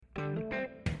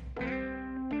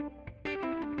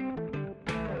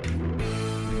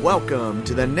Welcome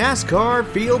to the NASCAR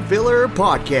Field Filler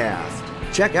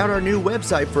Podcast. Check out our new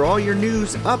website for all your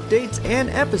news, updates,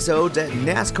 and episodes at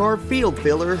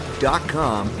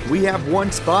NASCARFieldFiller.com. We have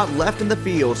one spot left in the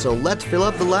field, so let's fill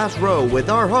up the last row with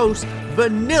our host,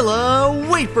 Vanilla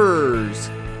Wafers.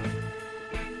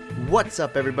 What's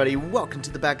up, everybody? Welcome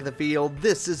to the back of the field.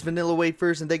 This is Vanilla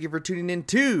Wafers, and thank you for tuning in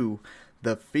to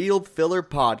the Field Filler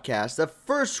Podcast. The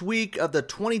first week of the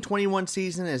 2021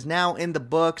 season is now in the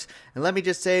books, and let me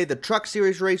just say, the Truck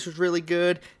Series race was really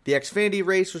good, the Xfinity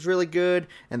race was really good,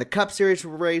 and the Cup Series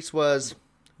race was,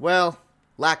 well,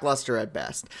 lackluster at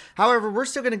best. However, we're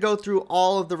still going to go through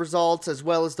all of the results as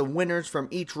well as the winners from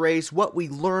each race, what we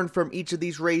learned from each of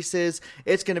these races.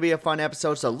 It's going to be a fun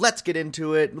episode, so let's get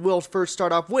into it. We'll first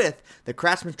start off with the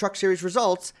Craftsman Truck Series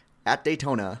results at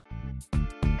Daytona.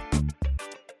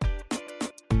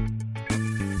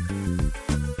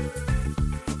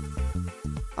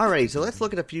 Alright, so let's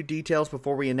look at a few details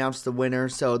before we announce the winner.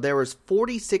 So there was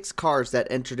 46 cars that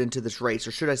entered into this race,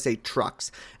 or should I say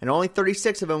trucks, and only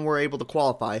 36 of them were able to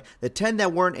qualify. The 10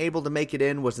 that weren't able to make it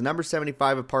in was the number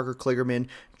 75 of Parker Kligerman,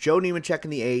 Joe Nemechek in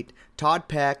the 8, Todd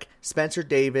Peck, Spencer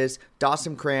Davis,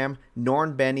 Dawson Cram,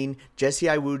 Norn Benning, Jesse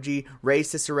Iwuji, Ray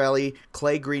Cicerelli,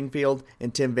 Clay Greenfield,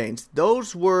 and Tim Vaines.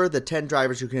 Those were the 10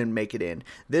 drivers who couldn't make it in.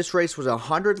 This race was a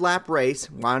 100-lap race,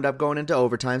 wound up going into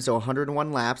overtime, so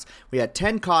 101 laps. We had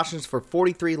 10 cautions for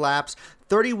 43 laps,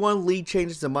 31 lead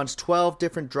changes amongst 12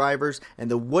 different drivers, and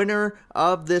the winner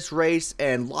of this race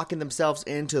and locking themselves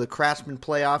into the Craftsman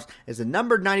playoffs is the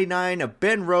number 99 of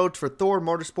Ben Rhodes for Thor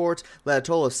Motorsports. Led a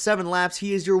total of 7 laps.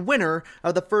 He is your winner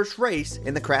of the first race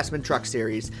in the Craftsman Truck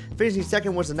Series. Finishing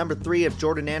second was the number 3 of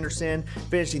Jordan Anderson.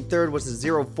 Finishing third was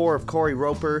the 04 of Corey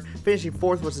Roper. Finishing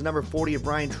fourth was the number 40 of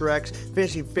Brian Truex.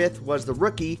 Finishing fifth was the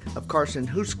rookie of Carson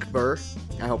Huskber.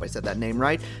 I hope I said that name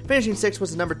right. Finishing sixth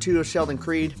was the number 2 of Sheldon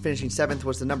Creed. Finishing seventh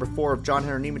was the number 4 of John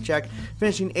Hunter Nemechek.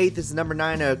 Finishing 8th is the number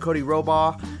 9 of Cody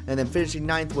Robaugh. And then finishing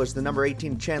 9th was the number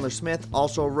 18 of Chandler Smith,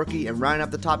 also a rookie. And rounding up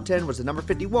the top 10 was the number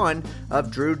 51 of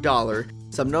Drew Dollar.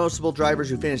 Some noticeable drivers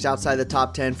who finished outside the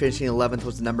top 10. Finishing 11th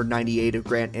was the number 98 of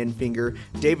Grant Enfinger.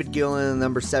 David Gillen in the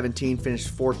number 17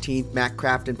 finished 14th. Matt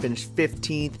Crafton finished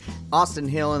 15th. Austin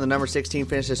Hill in the number 16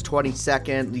 finished as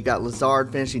 22nd. You got Lazard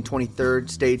finishing 23rd,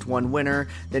 stage 1 winner.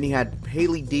 Then you had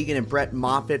Haley Deegan and Brett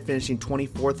Moffitt finishing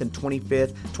 24th and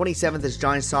 25th. 27th is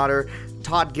Johnny Sauter.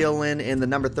 Todd Gilliland in the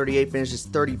number 38 finishes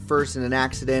 31st in an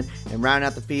accident. And rounding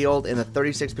out the field in the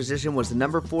 36th position was the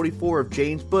number 44 of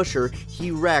James Busher. He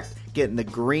wrecked, getting the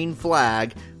green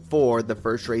flag for the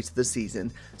first race of the season.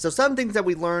 So some things that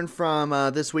we learned from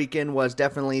this weekend was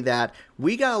definitely that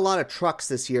we got a lot of trucks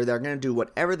this year that are going to do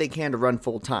whatever they can to run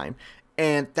full time.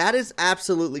 And that is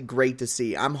absolutely great to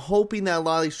see. I'm hoping that a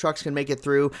lot of these trucks can make it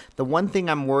through. The one thing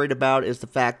I'm worried about is the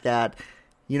fact that,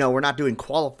 you know, we're not doing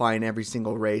qualifying every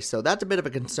single race. So that's a bit of a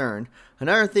concern.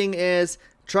 Another thing is,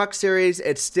 Truck Series,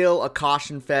 it's still a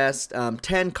caution fest.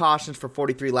 10 cautions for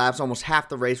 43 laps. Almost half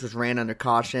the race was ran under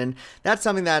caution. That's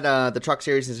something that the Truck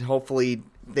Series is hopefully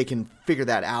they can figure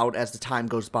that out as the time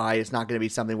goes by. It's not going to be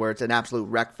something where it's an absolute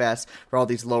wreck fest for all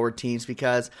these lower teams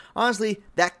because, honestly,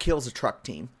 that kills a truck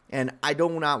team. And I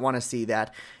do not want to see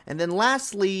that. And then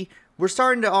lastly, we're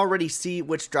starting to already see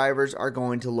which drivers are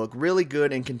going to look really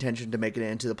good in contention to make it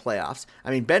into the playoffs.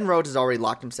 I mean, Ben Rhodes has already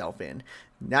locked himself in.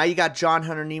 Now you got John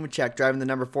Hunter Nemechek driving the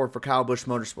number 4 for Kyle Busch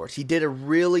Motorsports. He did a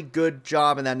really good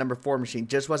job in that number 4 machine,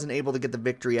 just wasn't able to get the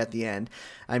victory at the end.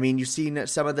 I mean, you've seen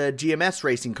some of the GMS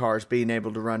racing cars being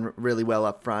able to run really well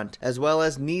up front, as well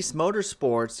as Nice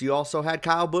Motorsports. You also had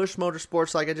Kyle Busch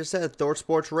Motorsports, like I just said, Thor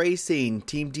Sports Racing,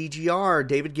 Team DGR,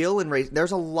 David Gillen Racing.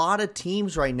 There's a lot of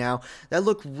teams right now that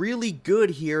look really good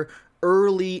here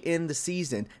early in the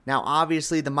season. Now,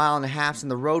 obviously, the mile and a halves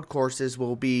and the road courses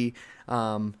will be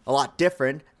a lot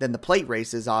different than the plate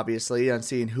races, obviously, on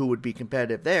seeing who would be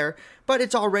competitive there. But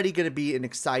it's already going to be an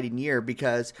exciting year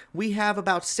because we have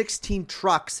about 16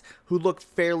 trucks who look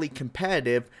fairly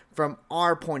competitive from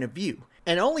our point of view.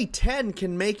 And only 10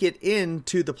 can make it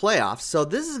into the playoffs. So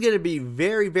this is going to be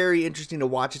very, very interesting to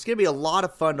watch. It's going to be a lot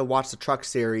of fun to watch the Truck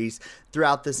Series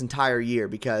throughout this entire year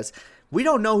because we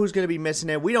don't know who's going to be missing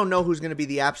it. We don't know who's going to be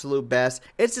the absolute best.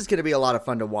 It's just going to be a lot of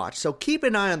fun to watch. So keep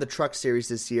an eye on the Truck Series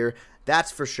this year.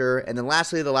 That's for sure. And then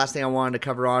lastly, the last thing I wanted to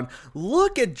cover on,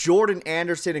 look at Jordan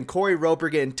Anderson and Corey Roper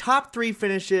getting top 3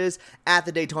 finishes at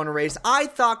the Daytona race. I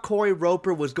thought Corey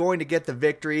Roper was going to get the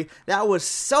victory. That was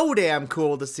so damn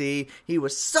cool to see. He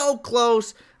was so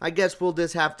close. I guess we'll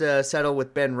just have to settle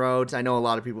with Ben Rhodes. I know a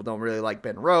lot of people don't really like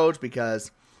Ben Rhodes because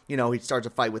he starts a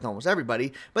fight with almost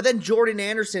everybody. But then Jordan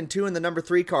Anderson, too, in the number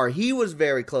 3 car, he was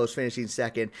very close, finishing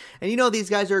second. And these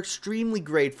guys are extremely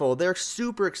grateful. They're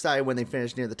super excited when they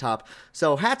finish near the top.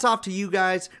 So hats off to you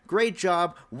guys. Great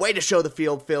job. Way to show the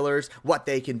field fillers what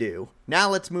they can do. Now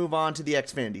let's move on to the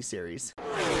Xfinity Series.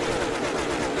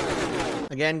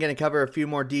 Again, going to cover a few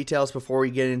more details before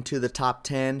we get into the top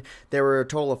 10. There were a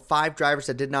total of 5 drivers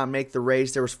that did not make the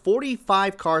race. There was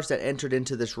 45 cars that entered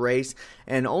into this race,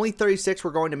 and only 36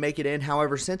 were going to make it in.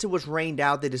 However, since it was rained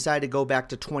out, they decided to go back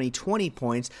to 2020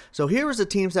 points. So here was the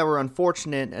teams that were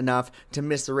unfortunate enough to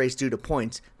miss the race due to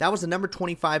points. That was the number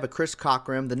 25 of Chris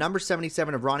Cockrum, the number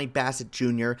 77 of Ronnie Bassett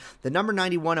Jr., the number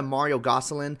 91 of Mario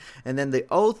Gosselin, and then the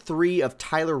 03 of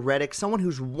Tyler Reddick, someone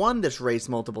who's won this race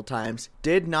multiple times,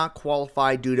 did not qualify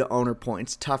due to owner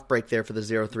points. Tough break there for the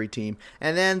 03 team.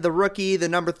 And then the rookie, the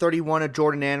number 31 of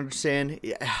Jordan Anderson.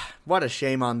 What a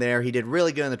shame on there. He did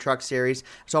really good in the Truck Series. I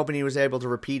was hoping he was able to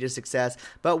repeat his success,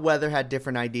 but weather had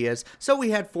different ideas. So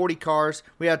we had 40 cars.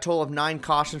 We had a total of 9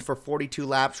 cautions for 42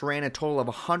 laps. Ran a total of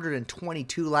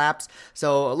 122 laps.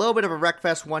 So a little bit of a wreck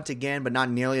fest once again, but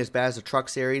not nearly as bad as the Truck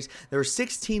Series. There were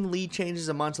 16 lead changes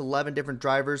amongst 11 different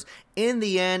drivers. In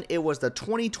the end, it was the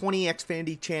 2020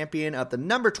 Xfinity champion of the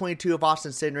number 22 of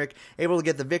Austin Cindric, able to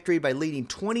get the victory by leading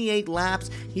 28 laps.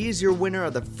 He is your winner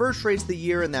of the first race of the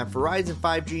year in that Verizon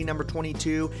 5G number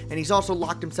 22, and he's also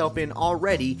locked himself in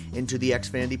already into the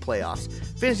Xfinity playoffs.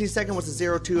 Finishing second was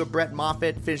the 02 of Brett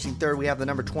Moffitt. Finishing third, we have the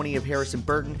number 20 of Harrison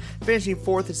Burton. Finishing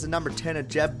fourth is the number 10 of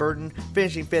Jeb Burton.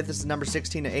 Finishing fifth is the number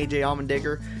 16 of AJ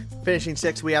Allmendinger. Finishing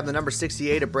sixth, we have the number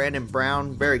 68 of Brandon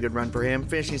Brown. Very good run for him.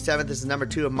 Finishing seventh is the number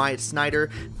 2 of Myatt Snyder.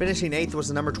 Finishing eighth was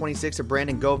the number 26 of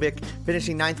Brandon Govic.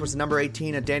 Finishing ninth was the number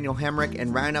 18 of Daniel Hemrick.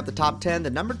 And rounding out the top 10, the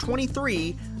number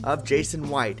 23 of Jason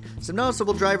White. Some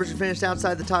noticeable drivers who finished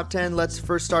outside the top 10. Let's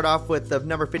first start off with the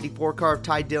number 54 car of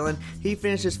Ty Dillon. He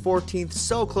finishes 14th,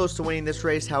 so close to winning this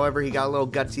race. However, he got a little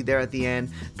gutsy there at the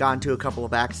end, got into a couple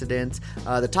of accidents.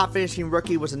 The top finishing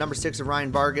rookie was the number 6 of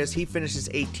Ryan Vargas. He finishes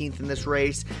 18th in this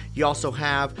race. You also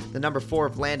have the number 4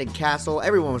 of Landon Castle.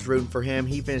 Everyone was rooting for him.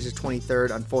 He finishes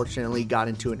 23rd. Unfortunately, got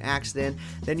into an accident.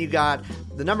 Then you got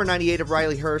the number 98 of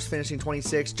Riley Hurst finishing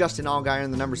 26th. Justin Allgaier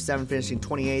in the number 7 finishing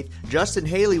 28th. Justin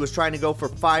Haley was trying to go for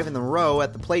 5 in the row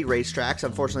at the plate racetracks.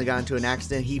 Unfortunately, got into an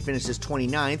accident. He finishes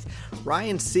 29th.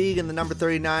 Ryan Sieg in the number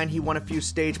 39. He won a few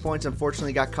stage points.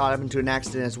 Unfortunately, got caught up into an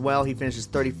accident as well. He finishes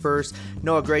 31st.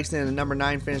 Noah Gragson in the number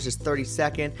 9 finishes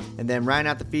 32nd. And then rounding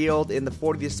out the field in the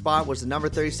 40th spot was the number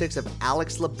 36 of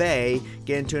Alex LeBay,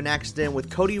 getting into an accident with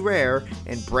Cody Rare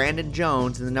and Brandon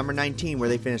Jones in the number 19, where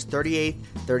they finished 38th,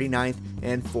 39th,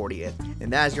 and 40th.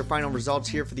 And that is your final results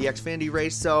here for the Xfinity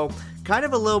race. So kind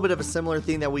of a little bit of a similar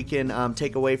thing that we can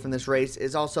take away from this race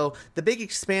is also the big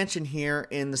expansion here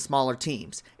in the smaller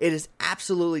teams. It is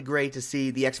absolutely great to see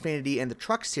the Xfinity and the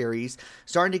Truck Series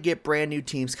starting to get brand new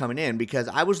teams coming in, because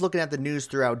I was looking at the news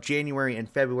throughout January and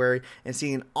February and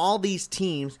seeing all these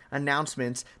teams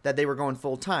announcements that they were going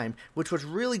full time, which was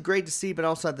really great to see, but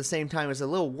also at the same time is a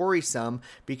little worrisome,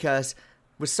 because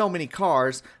with so many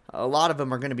cars, a lot of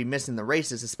them are going to be missing the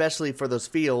races, especially for those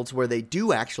fields where they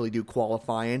do actually do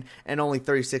qualifying and only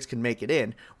 36 can make it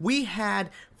in. We had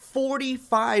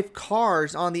 45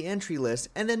 cars on the entry list,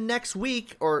 and then next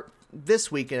week, or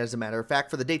this weekend as a matter of fact,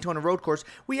 for the Daytona Road Course,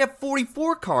 we have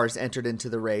 44 cars entered into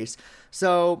the race.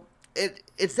 So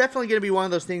it's definitely going to be one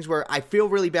of those things where I feel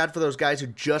really bad for those guys who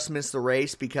just missed the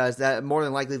race, because that more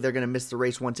than likely they're going to miss the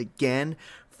race once again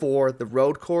for the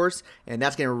road course, and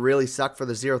that's going to really suck for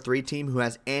the 03 team who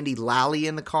has Andy Lally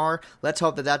in the car. Let's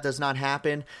hope that that does not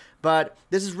happen. But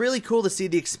this is really cool to see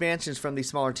the expansions from these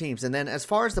smaller teams. And then as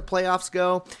far as the playoffs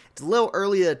go, it's a little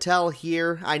early to tell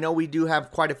here. I know we do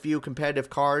have quite a few competitive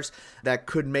cars that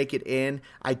could make it in.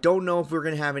 I don't know if we're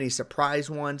going to have any surprise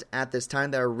ones at this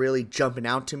time that are really jumping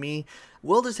out to me.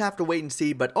 We'll just have to wait and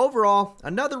see. But overall,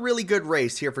 another really good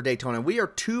race here for Daytona. We are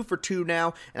 2 for 2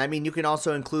 now. And I mean, you can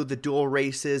also include the dual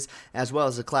races as well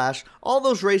as the Clash. All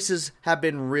those races have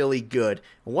been really good.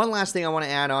 One last thing I want to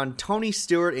add on, Tony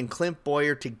Stewart and Clint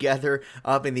Bowyer together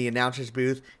up in the announcer's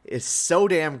booth is so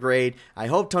damn great. I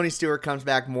hope Tony Stewart comes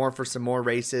back more for some more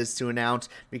races to announce,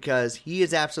 because he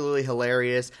is absolutely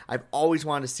hilarious. I've always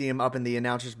wanted to see him up in the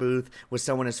announcer's booth with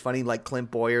someone as funny like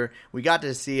Clint Bowyer. We got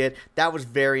to see it. That was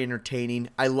very entertaining.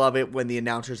 I love it when the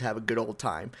announcers have a good old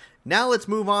time. Now let's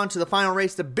move on to the final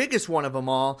race, the biggest one of them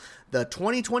all, the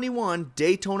 2021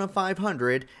 Daytona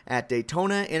 500 at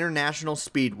Daytona International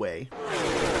Speedway.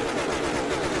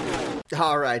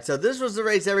 All right, so this was the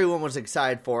race everyone was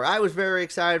excited for. I was very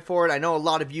excited for it. I know a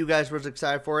lot of you guys was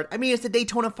excited for it. I mean, it's the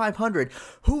Daytona 500.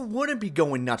 Who wouldn't be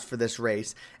going nuts for this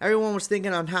race? Everyone was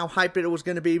thinking on how hyped it was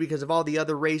going to be because of all the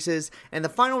other races, and the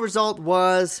final result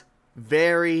was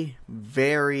very,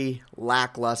 very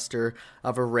lackluster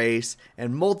of a race,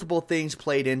 and multiple things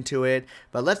played into it.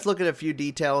 But let's look at a few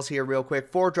details here real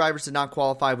quick. 4 drivers did not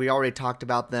qualify. We already talked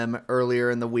about them earlier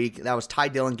in the week. That was Ty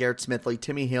Dillon, Garrett Smithley,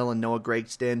 Timmy Hill, and Noah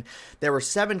Gragson. There were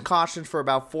 7 cautions for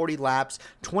about 40 laps,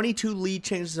 22 lead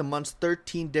changes amongst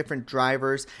 13 different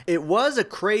drivers. It was a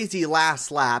crazy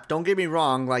last lap. Don't get me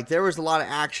wrong. Like, there was a lot of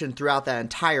action throughout that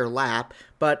entire lap.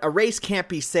 But a race can't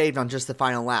be saved on just the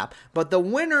final lap. But the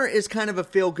winner is kind of a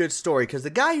feel-good story because the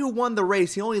guy who won the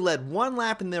race, he only led 1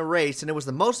 lap in the race, and it was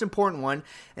the most important one,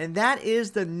 and that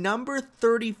is the number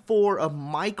 34 of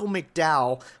Michael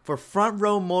McDowell for Front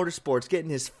Row Motorsports, getting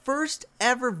his first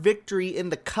ever victory in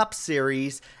the Cup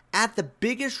Series at the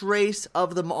biggest race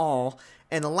of them all.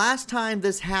 And the last time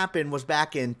this happened was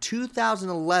back in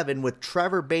 2011 with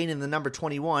Trevor Bayne in the number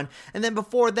 21. And then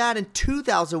before that, in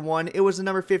 2001, it was the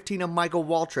number 15 of Michael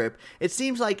Waltrip. It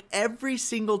seems like every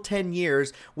single 10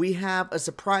 years, we have a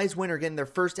surprise winner getting their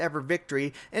first ever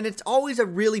victory. And it's always a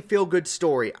really feel-good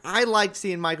story. I like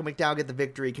seeing Michael McDowell get the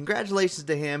victory. Congratulations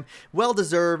to him. Well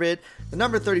deserved it. The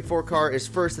number 34 car is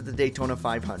first at the Daytona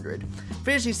 500.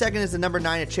 Finishing second is the number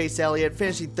 9 of Chase Elliott.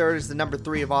 Finishing third is the number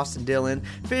 3 of Austin Dillon.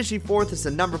 Finishing fourth is the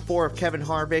number 4 of Kevin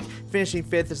Harvick. Finishing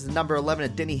 5th is the number 11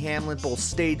 of Denny Hamlin, both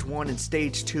Stage 1 and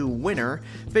Stage 2 winner.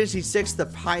 Finishing 6th, the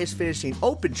highest finishing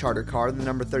open charter car, the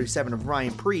number 37 of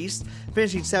Ryan Preece.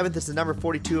 Finishing 7th is the number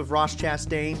 42 of Ross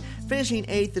Chastain. Finishing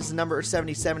 8th is the number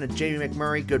 77 of Jamie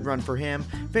McMurray, good run for him.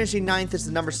 Finishing 9th is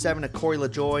the number 7 of Corey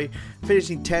LaJoie.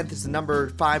 Finishing 10th is the number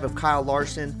 5 of Kyle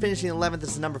Larson. Finishing 11th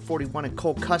is the number 41 of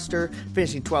Cole Custer.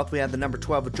 Finishing 12th, we have the number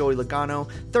 12 of Joey Logano.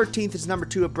 13th is number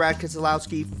 2 of Brad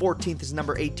Keselowski. 14th is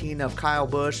number 18 of Kyle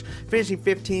Busch. Finishing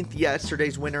 15th,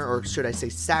 yesterday's winner, or should I say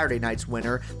Saturday night's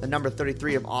winner, the number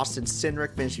 33 of Austin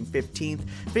Cindric, finishing 15th.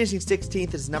 Finishing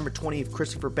 16th is number 20 of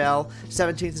Christopher Bell.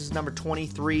 17th is number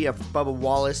 23 of Bubba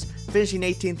Wallace. Finishing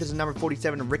 18th is the number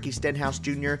 47 of Ricky Stenhouse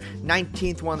Jr.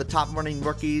 19th, one of the top running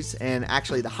rookies, and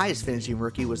actually the highest finishing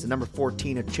rookie was the number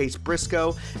 14 of Chase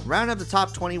Briscoe. Round up the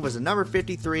top 20 was the number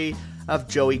 53 of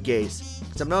Joey Gase.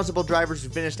 Some noticeable drivers who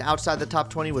finished outside the top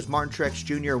 20 was Martin Truex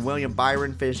Jr. and William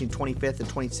Byron, finishing 25th and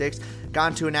 26th.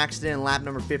 Got into an accident in lap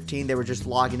number 15. They were just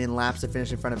logging in laps to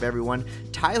finish in front of everyone.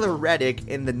 Tyler Reddick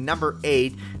in the number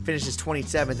 8 finishes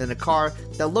 27th in a car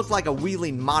that looked like a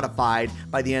Wheeling modified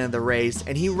by the end of the race,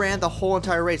 and he ran the whole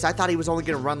entire race. I thought he was only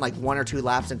going to run like 1 or 2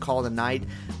 laps and call it a night,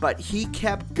 but he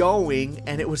kept going,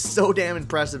 and it was so damn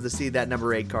impressive to see that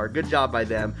number 8 car. Good job by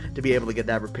them to be able to get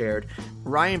that repaired.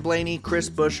 Ryan Blaney, Chris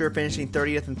Buescher finishing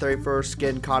 30th and 31st,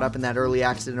 getting caught up in that early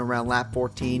accident around lap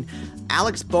 14.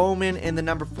 Alex Bowman in the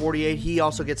number 48, he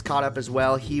also gets caught up as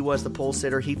well. He was the pole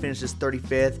sitter. He finishes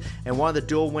 35th. And one of the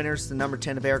dual winners, the number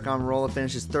 10 of Eric Almirola,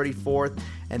 finishes 34th.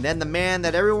 And then the man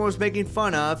that everyone was making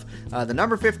fun of, the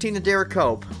number 15 of Derek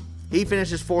Cope, he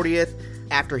finishes 40th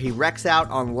after he wrecks out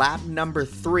on lap number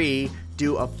 3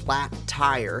 due a flat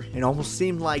tire. It almost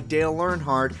seemed like Dale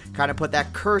Earnhardt kind of put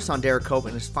that curse on Derek Cope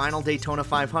in his final Daytona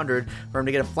 500 for him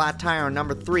to get a flat tire on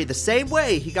number 3, the same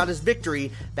way he got his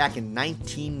victory back in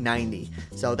 1990.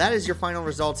 So that is your final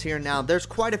results here. Now, there's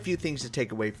quite a few things to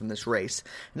take away from this race.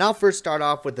 And I'll first start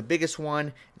off with the biggest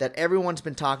one that everyone's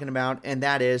been talking about, and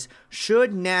that is,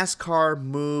 should NASCAR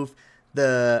move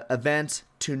the events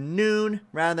to noon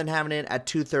rather than having it at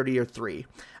 2:30 or 3?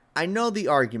 I know the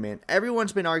argument.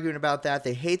 Everyone's been arguing about that.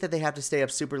 They hate that they have to stay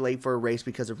up super late for a race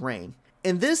because of rain.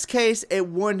 In this case, it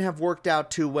wouldn't have worked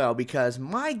out too well because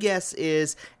my guess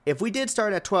is if we did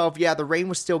start at 12, yeah, the rain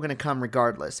was still going to come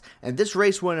regardless. And this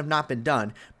race wouldn't have not been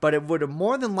done, but it would have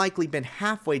more than likely been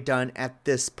halfway done at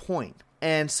this point.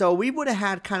 And so we would have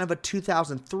had kind of a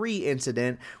 2003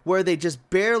 incident where they just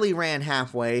barely ran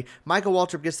halfway. Michael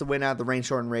Waltrip gets the win out of the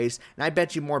rain-shortened race, and I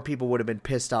bet you more people would have been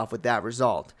pissed off with that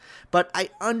result. But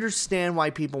I understand why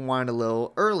people wanted a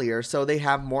little earlier, so they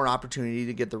have more opportunity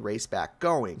to get the race back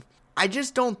going. I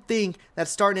just don't think that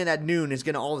starting it at noon is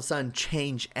going to all of a sudden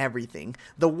change everything.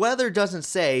 The weather doesn't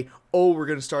say, oh, we're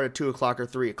going to start at 2 o'clock or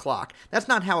 3 o'clock. That's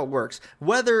not how it works.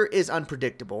 Weather is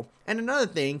unpredictable. And another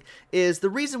thing is the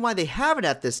reason why they have it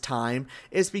at this time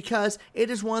is because it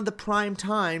is one of the prime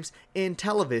times in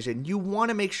television. You want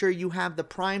to make sure you have the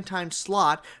prime time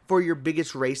slot for your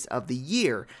biggest race of the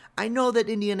year. I know that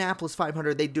Indianapolis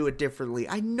 500, they do it differently.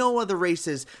 I know other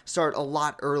races start a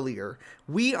lot earlier.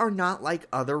 We are not like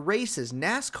other races.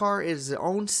 NASCAR is its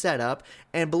own setup,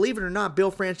 and believe it or not, Bill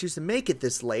France used to make it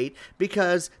this late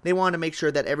because they wanted to make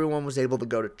sure that everyone was able to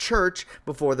go to church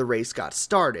before the race got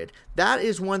started. That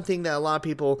is one thing that a lot of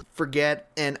people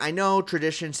forget, and I know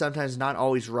tradition sometimes is not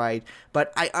always right,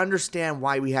 but I understand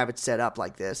why we have it set up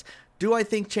like this. Do I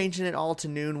think changing it all to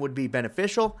noon would be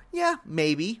beneficial? Yeah,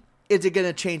 maybe. Is it going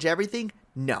to change everything?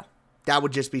 No. That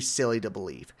would just be silly to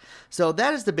believe. So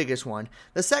that is the biggest one.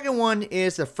 The second one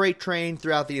is the freight train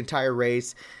throughout the entire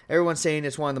race. Everyone's saying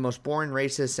it's one of the most boring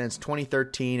races since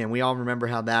 2013, and we all remember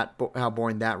how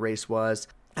boring that race was.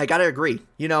 I gotta agree.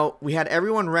 We had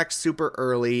everyone wreck super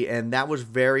early, and that was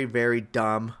very, very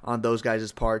dumb on those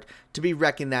guys' part to be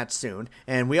wrecking that soon.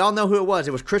 And we all know who it was.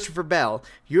 It was Christopher Bell.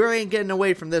 You ain't getting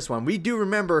away from this one. We do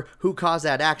remember who caused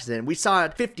that accident. We saw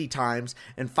it 50 times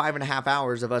in 5.5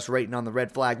 hours of us rating on the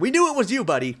red flag. We knew it was you,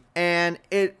 buddy. And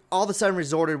it all of a sudden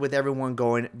resorted with everyone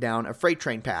going down a freight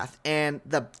train path. And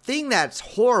the thing that's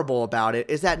horrible about it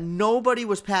is that nobody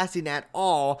was passing at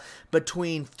all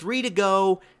between 3 to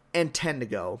go and 10 to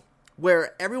go,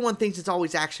 where everyone thinks it's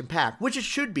always action-packed, which it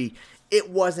should be. It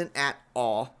wasn't at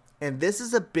all. And this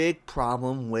is a big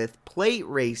problem with plate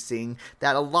racing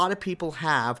that a lot of people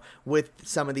have with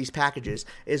some of these packages,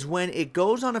 is when it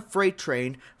goes on a freight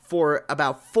train for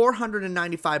about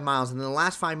 495 miles, and in the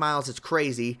last 5 miles it's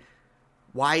crazy,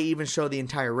 why even show the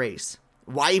entire race?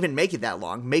 Why even make it that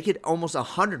long? Make it almost a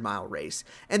 100-mile race.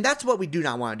 And that's what we do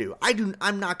not want to do.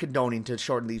 I'm not condoning to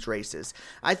shorten these races.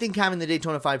 I think having the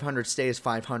Daytona 500 stay as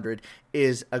 500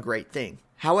 is a great thing.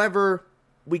 However,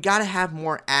 we got to have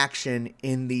more action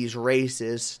in these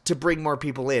races to bring more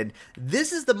people in.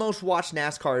 This is the most watched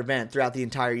NASCAR event throughout the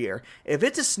entire year. If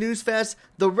it's a snooze fest,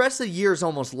 the rest of the year is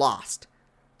almost lost.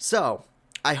 So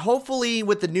hopefully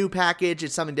with the new package,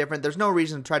 it's something different. There's no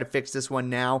reason to try to fix this one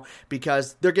now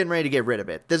because they're getting ready to get rid of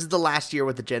it. This is the last year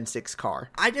with the Gen 6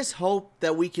 car. I just hope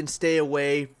that we can stay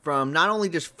away from not only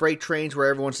just freight trains where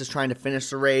everyone's just trying to finish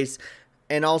the race,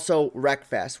 and also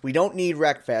Wreckfest. We don't need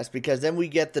Wreckfest because then we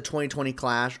get the 2020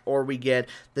 Clash or we get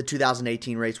the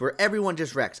 2018 race where everyone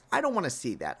just wrecks. I don't want to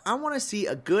see that. I want to see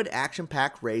a good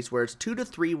action-packed race where it's 2 to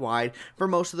 3 wide for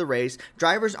most of the race.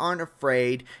 Drivers aren't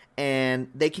afraid and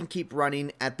they can keep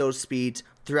running at those speeds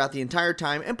throughout the entire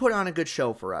time and put on a good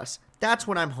show for us. That's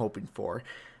what I'm hoping for.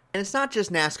 And it's not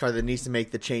just NASCAR that needs to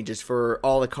make the changes for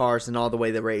all the cars and all the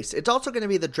way they race. It's also going to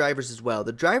be the drivers as well.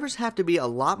 The drivers have to be a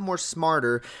lot more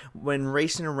smarter when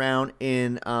racing around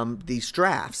in these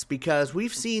drafts because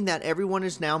we've seen that everyone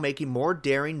is now making more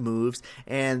daring moves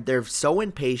and they're so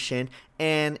impatient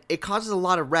and it causes a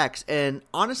lot of wrecks. And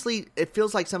honestly, it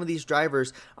feels like some of these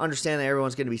drivers understand that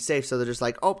everyone's going to be safe, so they're just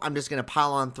like, oh, I'm just going to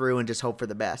pile on through and just hope for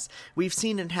the best. We've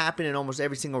seen it happen in almost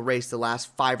every single race the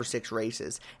last 5 or 6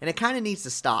 races, and it kind of needs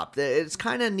to stop. It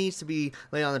kind of needs to be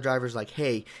laid on the drivers like,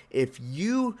 hey, if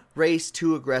you race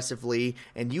too aggressively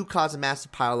and you cause a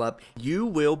massive pileup, you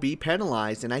will be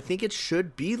penalized. And I think it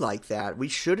should be like that. We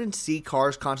shouldn't see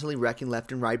cars constantly wrecking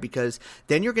left and right because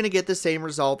then you're going to get the same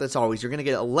result as always. You're going to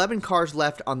get 11 cars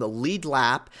left on the lead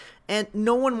lap, and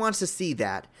no one wants to see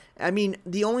that. I mean,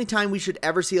 the only time we should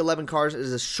ever see 11 cars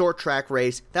is a short track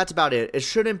race. That's about it. It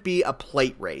shouldn't be a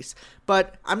plate race.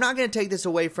 But I'm not going to take this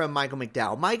away from Michael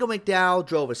McDowell. Michael McDowell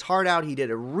drove his heart out. He did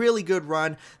a really good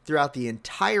run throughout the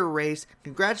entire race.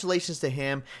 Congratulations to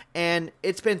him. And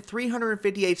it's been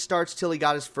 358 starts till he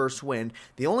got his first win.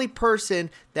 The only person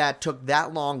that took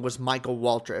that long was Michael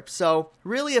Waltrip. So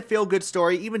really a feel-good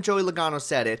story. Even Joey Logano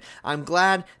said it. I'm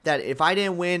glad that if I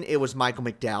didn't win, it was Michael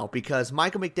McDowell because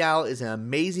Michael McDowell is an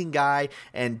amazing guy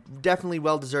and definitely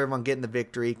well-deserved on getting the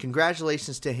victory.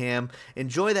 Congratulations to him.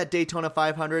 Enjoy that Daytona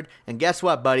 500. And guess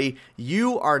what, buddy?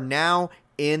 You are now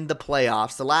in the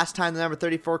playoffs. The last time the number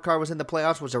 34 car was in the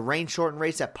playoffs was a rain-shortened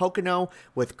race at Pocono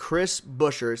with Chris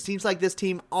Buescher. It seems like this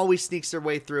team always sneaks their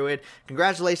way through it.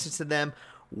 Congratulations to them.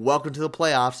 Welcome to the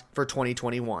playoffs for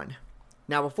 2021.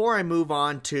 Now, before I move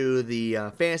on to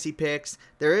the fantasy picks,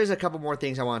 there is a couple more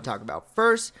things I want to talk about.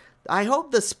 First, I hope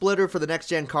the splitter for the next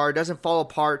gen car doesn't fall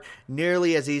apart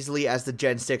nearly as easily as the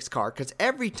Gen 6 car, because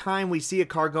every time we see a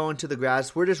car go into the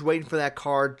grass, we're just waiting for that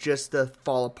car just to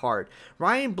fall apart.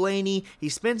 Ryan Blaney, he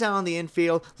spins out on the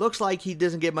infield, looks like he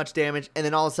doesn't get much damage, and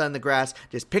then all of a sudden the grass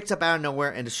just picks up out of nowhere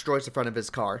and destroys the front of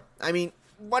his car. I mean,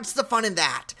 what's the fun in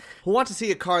that? Who wants to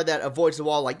see a car that avoids the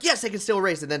wall like, yes, they can still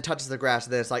race, and then touches the grass,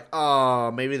 and then it's like,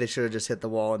 oh, maybe they should have just hit the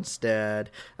wall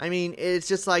instead. I mean, it's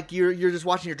just like you're just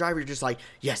watching your driver, you're just like,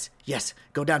 yes,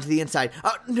 go down to the inside.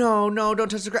 Oh, no, don't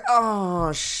touch the grass.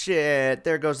 Oh, shit,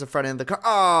 there goes the front end of the car.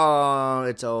 Oh,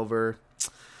 it's over.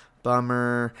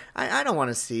 Bummer. I don't want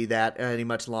to see that any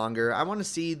much longer. I want to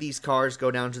see these cars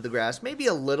go down to the grass. Maybe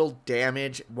a little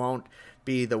damage won't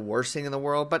be the worst thing in the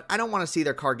world, but I don't want to see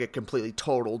their car get completely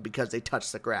totaled because they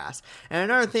touched the grass. And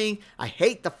another thing, I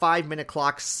hate the 5-minute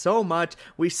clock so much.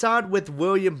 We saw it with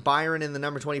William Byron in the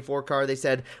number 24 car. They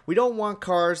said, we don't want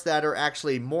cars that are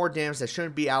actually more damaged that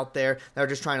shouldn't be out there that are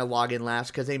just trying to log in laps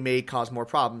because they may cause more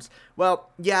problems. Well,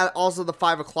 yeah, also the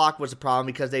 5 o'clock was a problem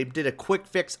because they did a quick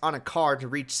fix on a car to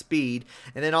reach speed,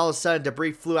 and then all of a sudden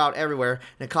debris flew out everywhere,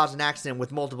 and it caused an accident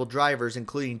with multiple drivers,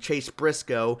 including Chase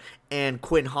Briscoe and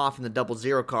Quinn Hoff in the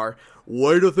 00 car.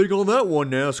 Way to think on that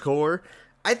one, NASCAR.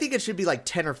 I think it should be like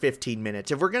 10 or 15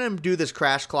 minutes. If we're going to do this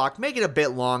crash clock, make it a bit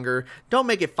longer. Don't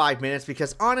make it 5 minutes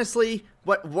because honestly,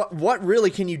 what really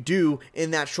can you do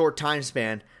in that short time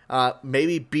span?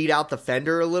 Maybe beat out the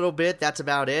fender a little bit. That's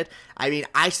about it. I mean,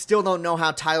 I still don't know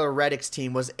how Tyler Reddick's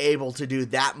team was able to do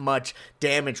that much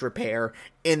damage repair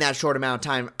in that short amount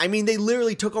of time. I mean, they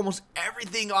literally took almost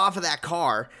everything off of that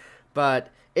car,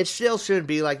 but it still shouldn't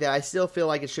be like that. I still feel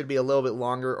like it should be a little bit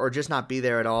longer or just not be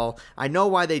there at all. I know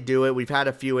why they do it. We've had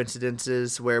a few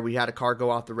incidences where we had a car go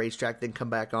off the racetrack, then come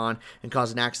back on and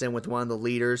cause an accident with one of the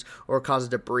leaders or cause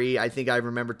debris. I think I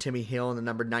remember Timmy Hill in the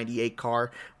number 98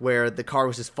 car where the car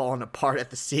was just falling apart at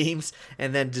the seams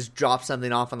and then just dropped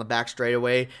something off on the back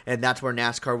straightaway. And that's where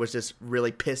NASCAR was just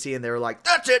really pissy and they were like,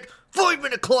 that's it!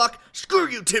 5-minute clock! Screw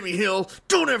you, Timmy Hill!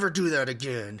 Don't ever do that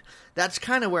again! That's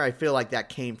kind of where I feel like that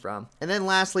came from. And then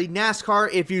lastly, NASCAR,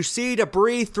 if you see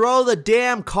debris, throw the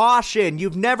damn caution.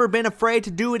 You've never been afraid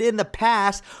to do it in the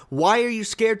past. Why are you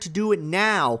scared to do it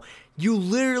now? You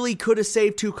literally could have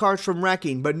saved 2 cars from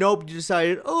wrecking, but nope, you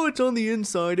decided, oh, it's on the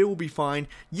inside, it will be fine.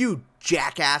 You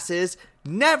jackasses.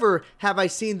 Never have I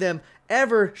seen them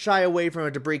ever shy away from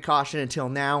a debris caution until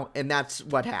now, and that's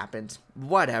what happened.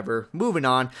 Whatever. Moving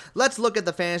on. Let's look at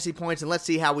the fantasy points and let's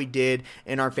see how we did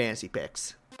in our fantasy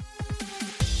picks.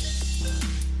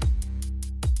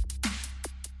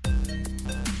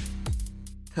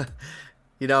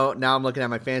 You know, now I'm looking at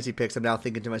my fantasy picks. I'm now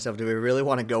thinking to myself, do we really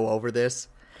want to go over this?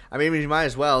 I mean, we might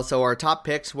as well. So our top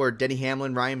picks were Denny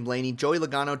Hamlin, Ryan Blaney, Joey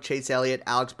Logano, Chase Elliott,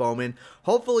 Alex Bowman.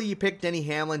 Hopefully you picked Denny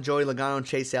Hamlin, Joey Logano, and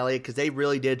Chase Elliott because they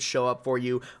really did show up for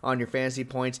you on your fantasy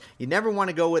points. You never want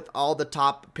to go with all the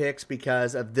top picks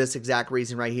because of this exact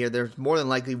reason right here. There's more than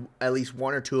likely at least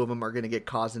 1 or 2 of them are going to get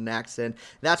caused in an accident.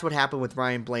 That's what happened with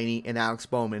Ryan Blaney and Alex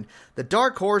Bowman. The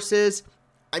dark horses,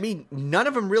 I mean, none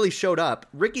of them really showed up.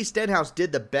 Ricky Stenhouse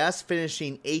did the best,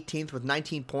 finishing 18th with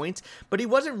 19 points, but he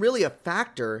wasn't really a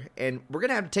factor, and we're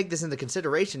going to have to take this into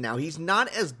consideration now. He's not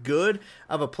as good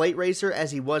of a plate racer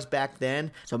as he was back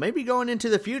then, so maybe going into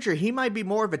the future, he might be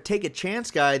more of a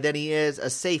take-a-chance guy than he is a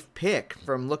safe pick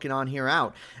from looking on here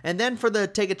out. And then for the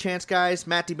take-a-chance guys,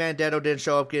 Matt DiBenedetto didn't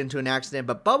show up, get into an accident,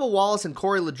 but Bubba Wallace and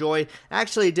Corey LaJoie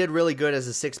actually did really good as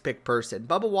a 6-pick person.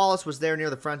 Bubba Wallace was there near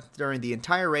the front during the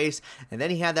entire race, and then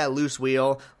he had that loose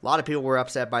wheel. A lot of people were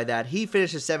upset by that. He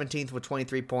finishes 17th with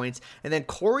 23 points. And then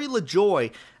Corey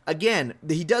LaJoie, again,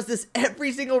 he does this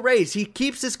every single race. He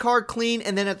keeps his car clean,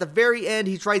 and then at the very end,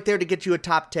 he's right there to get you a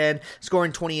top 10,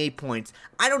 scoring 28 points.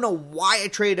 I don't know why I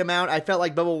traded him out. I felt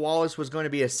like Bubba Wallace was going to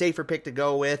be a safer pick to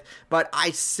go with, but I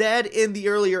said in the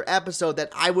earlier episode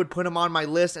that I would put him on my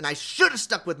list, and I should have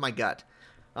stuck with my gut.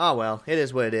 Oh well, it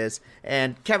is what it is.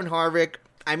 And Kevin Harvick,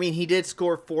 I mean, he did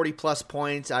score 40-plus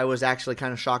points. I was actually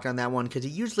kind of shocked on that one because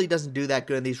he usually doesn't do that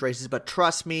good in these races. But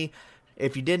trust me,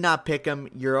 if you did not pick him,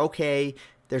 you're okay.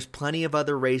 There's plenty of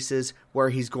other races where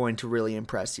he's going to really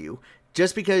impress you.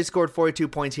 Just because he scored 42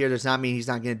 points here does not mean he's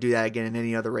not going to do that again in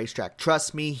any other racetrack.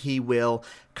 Trust me, he will.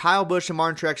 Kyle Busch and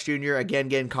Martin Truex Jr., again,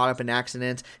 getting caught up in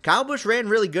accidents. Kyle Busch ran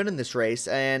really good in this race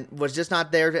and was just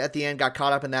not there at the end, got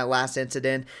caught up in that last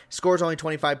incident. Scores only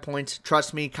 25 points.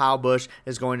 Trust me, Kyle Busch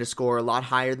is going to score a lot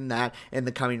higher than that in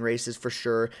the coming races for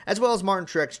sure, as well as Martin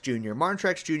Truex Jr. Martin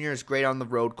Truex Jr. is great on the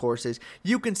road courses.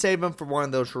 You can save him for one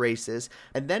of those races.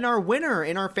 And then our winner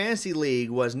in our fantasy league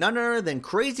was none other than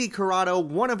Crazy Corrado,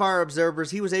 one of our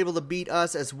observers. He was able to beat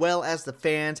us as well as the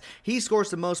fans. He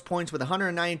scores the most points with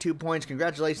 192 points.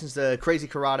 Congratulations to Crazy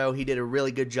Corrado. He did a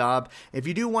really good job. If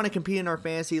you do want to compete in our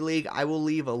fantasy league, I will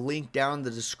leave a link down in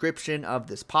the description of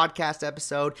this podcast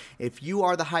episode. If you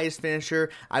are the highest finisher,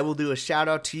 I will do a shout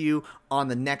out to you on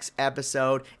the next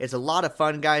episode. It's a lot of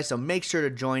fun, guys, so make sure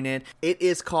to join it. It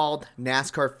is called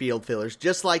NASCAR Field Fillers,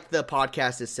 just like the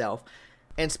podcast itself.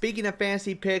 And speaking of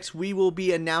fantasy picks, we will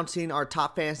be announcing our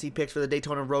top fantasy picks for the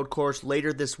Daytona Road Course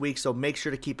later this week, so make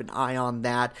sure to keep an eye on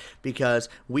that because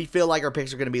we feel like our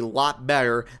picks are going to be a lot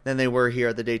better than they were here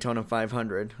at the Daytona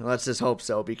 500. Let's just hope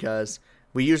so because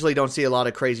we usually don't see a lot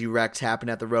of crazy wrecks happen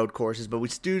at the road courses, but we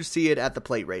do see it at the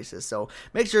plate races. So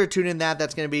make sure to tune in that.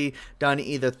 That's going to be done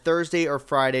either Thursday or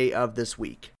Friday of this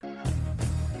week.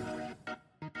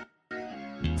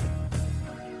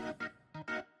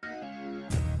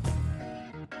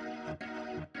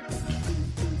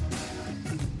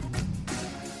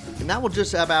 that will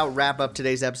just about wrap up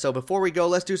today's episode. Before we go,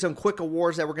 let's do some quick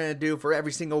awards that we're going to do for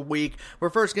every single week. We're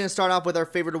first going to start off with our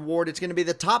favorite award. It's going to be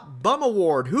the Top Bum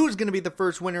Award. Who's going to be the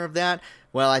first winner of that?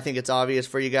 Well, I think it's obvious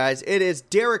for you guys. It is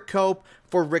Derek Cope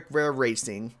for Rick Rare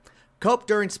Racing. Cope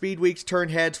during Speed Weeks turned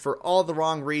heads for all the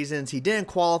wrong reasons. He didn't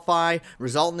qualify,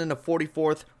 resulting in a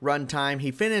 44th run time.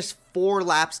 He finished 4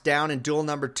 laps down in duel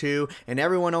number 2, and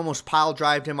everyone almost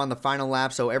pile-drived him on the final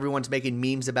lap, so everyone's making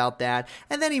memes about that.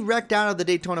 And then he wrecked out of the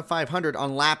Daytona 500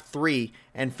 on lap 3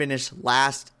 and finished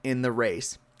last in the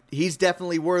race. He's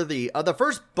definitely worthy of the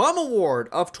first Bum Award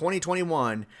of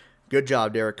 2021. Good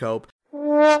job, Derek Cope.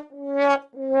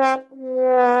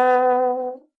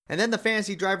 And then the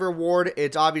Fantasy Driver Award,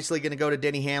 it's obviously going to go to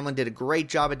Denny Hamlin. Did a great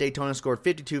job at Daytona, scored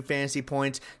 52 fantasy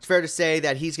points. It's fair to say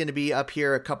that he's going to be up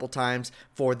here a couple times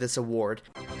for this award.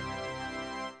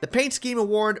 The Paint Scheme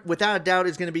Award, without a doubt,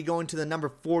 is going to be going to the number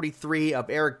 43 of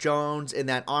Eric Jones in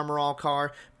that Armor All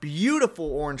car.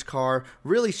 Beautiful orange car,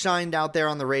 really shined out there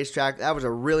on the racetrack. That was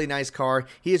a really nice car.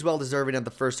 He is well deserving of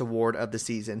the first award of the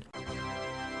season.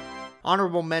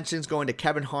 Honorable mentions going to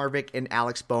Kevin Harvick and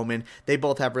Alex Bowman. They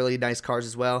both have really nice cars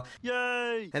as well.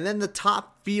 Yay! And then the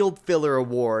Top Field Filler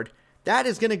Award. That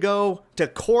is going to go to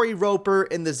Corey Roper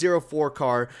in the 04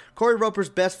 car. Corey Roper's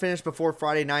best finish before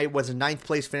Friday night was a 9th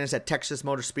place finish at Texas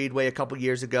Motor Speedway a couple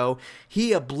years ago.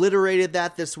 He obliterated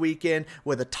that this weekend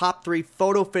with a top 3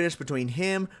 photo finish between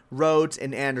him, Rhodes,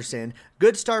 and Anderson.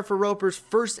 Good start for Roper's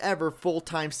first ever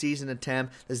full-time season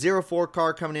attempt. The 04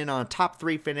 car coming in on a top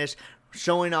 3 finish,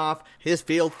 showing off his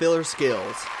field filler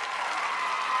skills.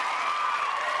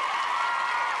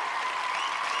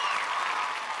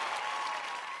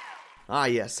 Ah,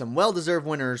 yes, some well-deserved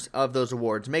winners of those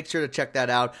awards. Make sure to check that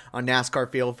out on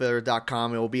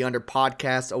NASCARFieldFiller.com. It will be under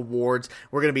Podcast Awards.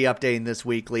 We're going to be updating this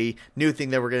weekly. New thing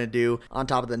that we're going to do on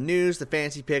top of the news, the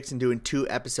fantasy picks, and doing 2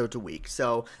 episodes a week.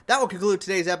 So that will conclude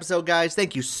today's episode, guys.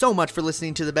 Thank you so much for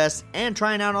listening to the best and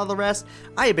trying out all the rest.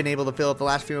 I have been able to fill up the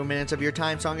last few minutes of your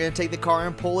time, so I'm going to take the car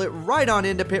and pull it right on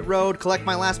into pit road, collect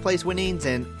my last place winnings,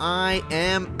 and I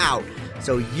am out.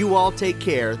 So you all take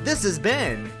care. This has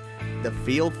been the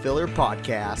Field Filler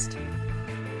Podcast.